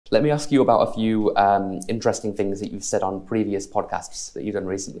Let me ask you about a few interesting things that you've said on previous podcasts that you've done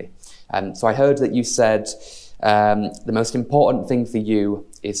recently. So I heard that you said the most important thing for you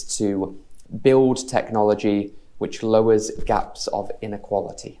is to build technology which lowers gaps of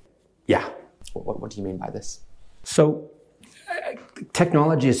inequality. Yeah. What do you mean by this? So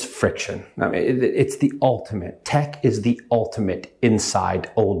technology is friction. I mean, it's the ultimate. Tech is the ultimate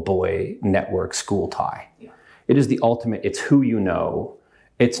inside old boy network school tie. Yeah. It is the ultimate. It's who you know.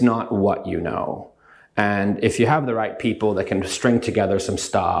 It's not what you know. And if you have the right people that can string together some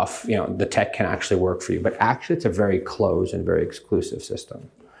stuff, the tech can actually work for you. But actually, it's a very closed and very exclusive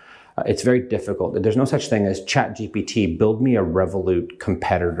system. It's very difficult. There's no such thing as ChatGPT, build me a Revolut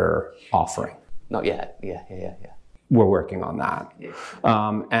competitor offering. Not yet. Yeah. We're working on that. Yeah.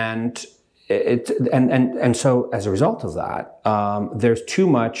 And so as a result of that, there's too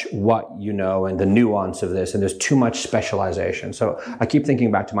much what you know and the nuance of this, and there's too much specialization. So I keep thinking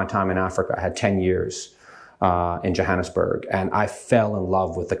back to my time in Africa. I had 10 years in Johannesburg, and I fell in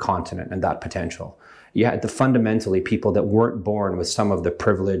love with the continent and that potential. You had fundamentally people that weren't born with some of the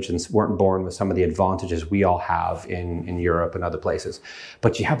privilege and weren't born with some of the advantages we all have in Europe and other places.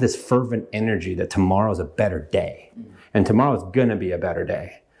 But you have this fervent energy that tomorrow's a better day, and tomorrow's gonna be a better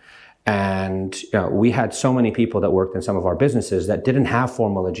day. And we had so many people that worked in some of our businesses that didn't have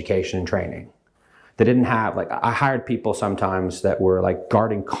formal education and training. They didn't have, I hired people sometimes that were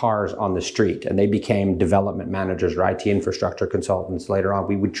guarding cars on the street, and they became development managers or IT infrastructure consultants later on.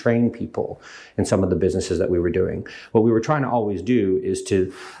 We would train people in some of the businesses that we were doing. What we were trying to always do is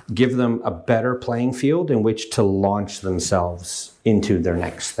to give them a better playing field in which to launch themselves into their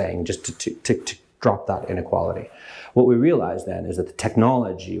next thing, just to drop that inequality. What we realized then is that the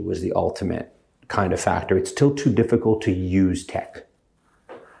technology was the ultimate kind of factor. It's still too difficult to use tech.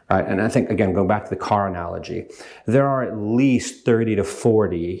 Right? And I think, again, going back to the car analogy, there are at least 30 to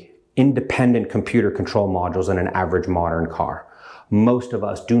 40 independent computer control modules in an average modern car. Most of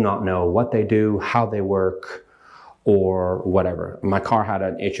us do not know what they do, how they work, or whatever. My car had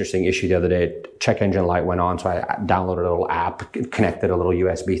an interesting issue the other day. Check engine light went on, so I downloaded a little app, connected a little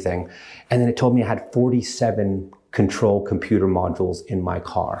USB thing, and then it told me I had 47 control computer modules in my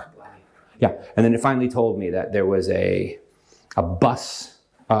car. Yeah, and then it finally told me that there was a bus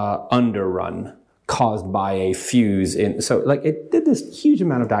underrun caused by a fuse in. So it did this huge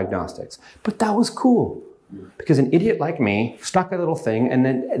amount of diagnostics, but that was cool. Because an idiot like me stuck a little thing, and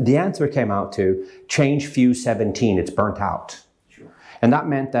then the answer came out to change fuse 17, it's burnt out. Sure. And that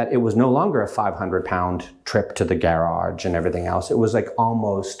meant that it was no longer a 500-pound trip to the garage and everything else. It was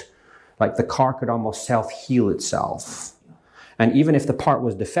almost like the car could almost self-heal itself. And even if the part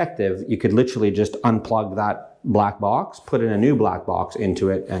was defective, you could literally just unplug that black box, put in a new black box into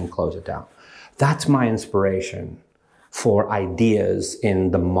it, and close it down. That's my inspiration for ideas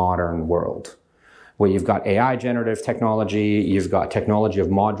in the modern world, where you've got AI generative technology, you've got technology of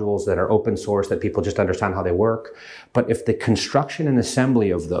modules that are open source that people just understand how they work. But if the construction and assembly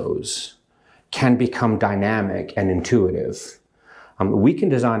of those can become dynamic and intuitive, we can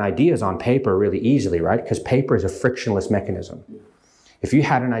design ideas on paper really easily, right? Because paper is a frictionless mechanism. If you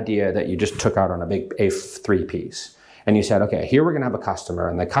had an idea that you just took out on a big A3 piece, and you said, okay, here we're going to have a customer,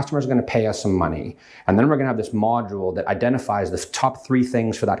 and the customer is going to pay us some money, and then we're going to have this module that identifies the top 3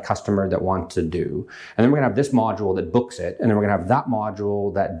 things for that customer that want to do, and then we're going to have this module that books it, and then we're going to have that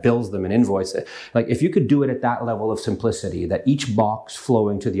module that bills them and invoice it. If you could do it at that level of simplicity, that each box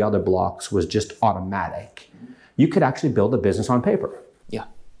flowing to the other blocks was just automatic, you could actually build a business on paper. Yeah,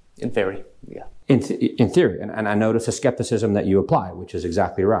 in theory, yeah. In theory, and I notice a skepticism that you apply, which is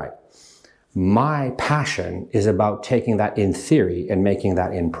exactly right. My passion is about taking that in theory and making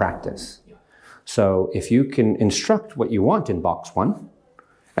that in practice. So if you can instruct what you want in box 1,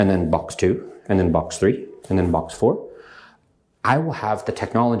 and then box 2, and then box 3, and then box 4, I will have the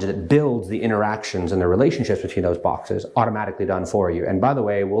technology that builds the interactions and the relationships between those boxes automatically done for you. And by the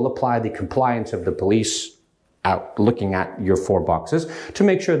way, we'll apply the compliance of the police out looking at your 4 boxes to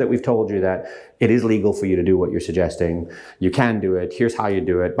make sure that we've told you that it is legal for you to do what you're suggesting. You can do it. Here's how you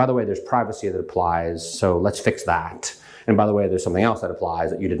do it. By the way, there's privacy that applies, so let's fix that. And by the way, there's something else that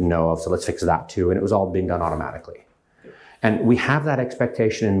applies that you didn't know of, so let's fix that too. And it was all being done automatically. And we have that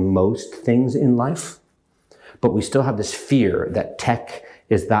expectation in most things in life, but we still have this fear that tech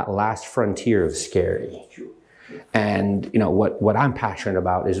is that last frontier of scary. And what I'm passionate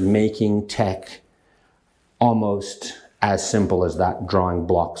about is making tech almost as simple as that, drawing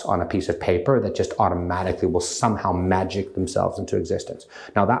blocks on a piece of paper that just automatically will somehow magic themselves into existence.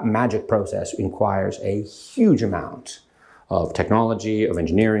 Now that magic process requires a huge amount of technology, of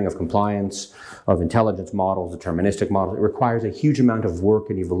engineering, of compliance, of intelligence models, deterministic models. It requires a huge amount of work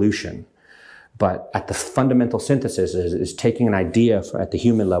and evolution. But at the fundamental synthesis is taking an idea at the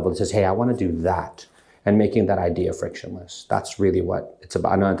human level that says, hey, I want to do that, and making that idea frictionless. That's really what it's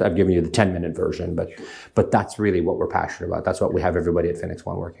about. I know I've given you the 10-minute version, but that's really what we're passionate about. That's what we have everybody at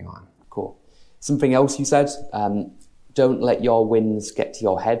Finxone working on. Cool. Something else you said, don't let your wins get to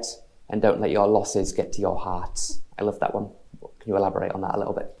your head, and don't let your losses get to your heart. I love that one. Can you elaborate on that a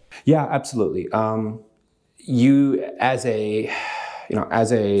little bit? Yeah, absolutely. You as a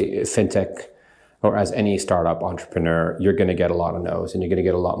fintech or as any startup entrepreneur, you're going to get a lot of no's, and you're going to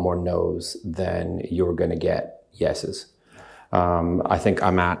get a lot more no's than you're going to get yeses. I think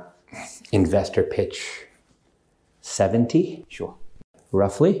I'm at investor pitch 70, sure,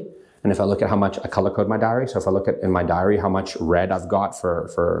 roughly. And if I look at how much I color code my diary, so if I look at in my diary how much red I've got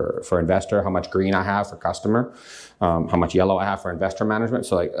for investor, how much green I have for customer, how much yellow I have for investor management.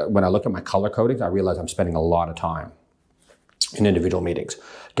 So like when I look at my color codings, I realize I'm spending a lot of time in individual meetings,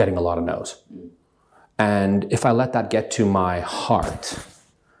 getting a lot of no's. And if I let that get to my heart,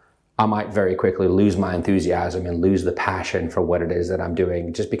 I might very quickly lose my enthusiasm and lose the passion for what it is that I'm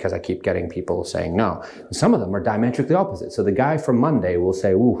doing just because I keep getting people saying no. And some of them are diametrically opposite. So the guy from Monday will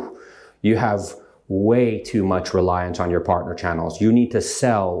say, ooh, you have way too much reliance on your partner channels. You need to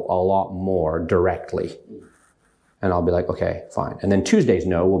sell a lot more directly. And I'll be like, okay, fine. And then Tuesday's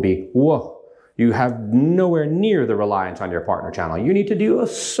no will be, whoa, you have nowhere near the reliance on your partner channel. You need to do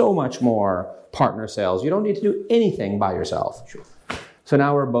so much more partner sales. You don't need to do anything by yourself. Sure. So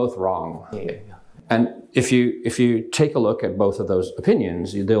now we're both wrong. Yeah. And if you take a look at both of those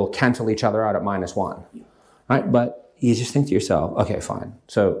opinions, they'll cancel each other out at -1, right? But you just think to yourself, okay, fine.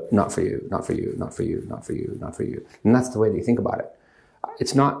 So not for you, not for you, not for you, not for you, not for you. And that's the way that you think about it.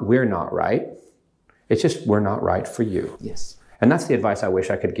 It's not we're not right. It's just we're not right for you. Yes. And that's the advice I wish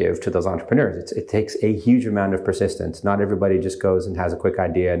I could give to those entrepreneurs. It takes a huge amount of persistence. Not everybody just goes and has a quick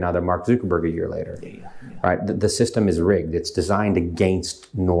idea and now they're Mark Zuckerberg a year later. Yeah. Right? The system is rigged. It's designed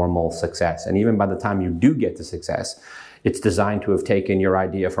against normal success. And even by the time you do get to success, it's designed to have taken your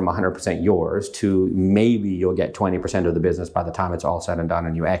idea from 100% yours to maybe you'll get 20% of the business by the time it's all said and done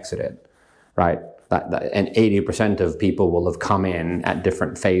and you exit it. Right? And 80% of people will have come in at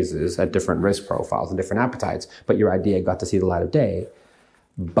different phases, at different risk profiles and different appetites, but your idea got to see the light of day,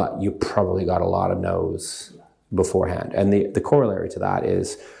 but you probably got a lot of no's beforehand. And the corollary to that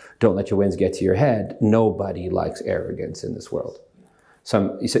is don't let your wins get to your head. Nobody likes arrogance in this world.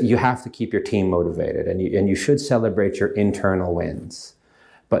 So you have to keep your team motivated, and you should celebrate your internal wins.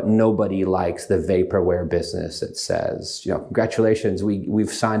 But nobody likes the vaporware business that says, you know, congratulations,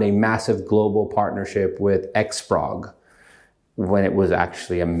 we've signed a massive global partnership with Xprog, when it was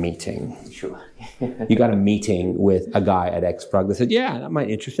actually a meeting. Sure. You got a meeting with a guy at Xprog that said, yeah, that might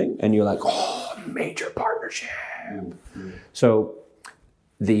be interesting. And you're like, oh, major partnership. Mm-hmm. So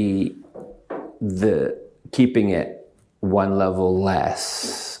the keeping it one level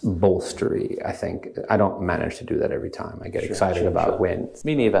less bolstery, I think. I don't manage to do that every time. I get excited about wins.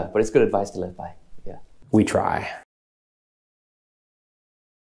 Me neither, but it's good advice to live by. Yeah. We try.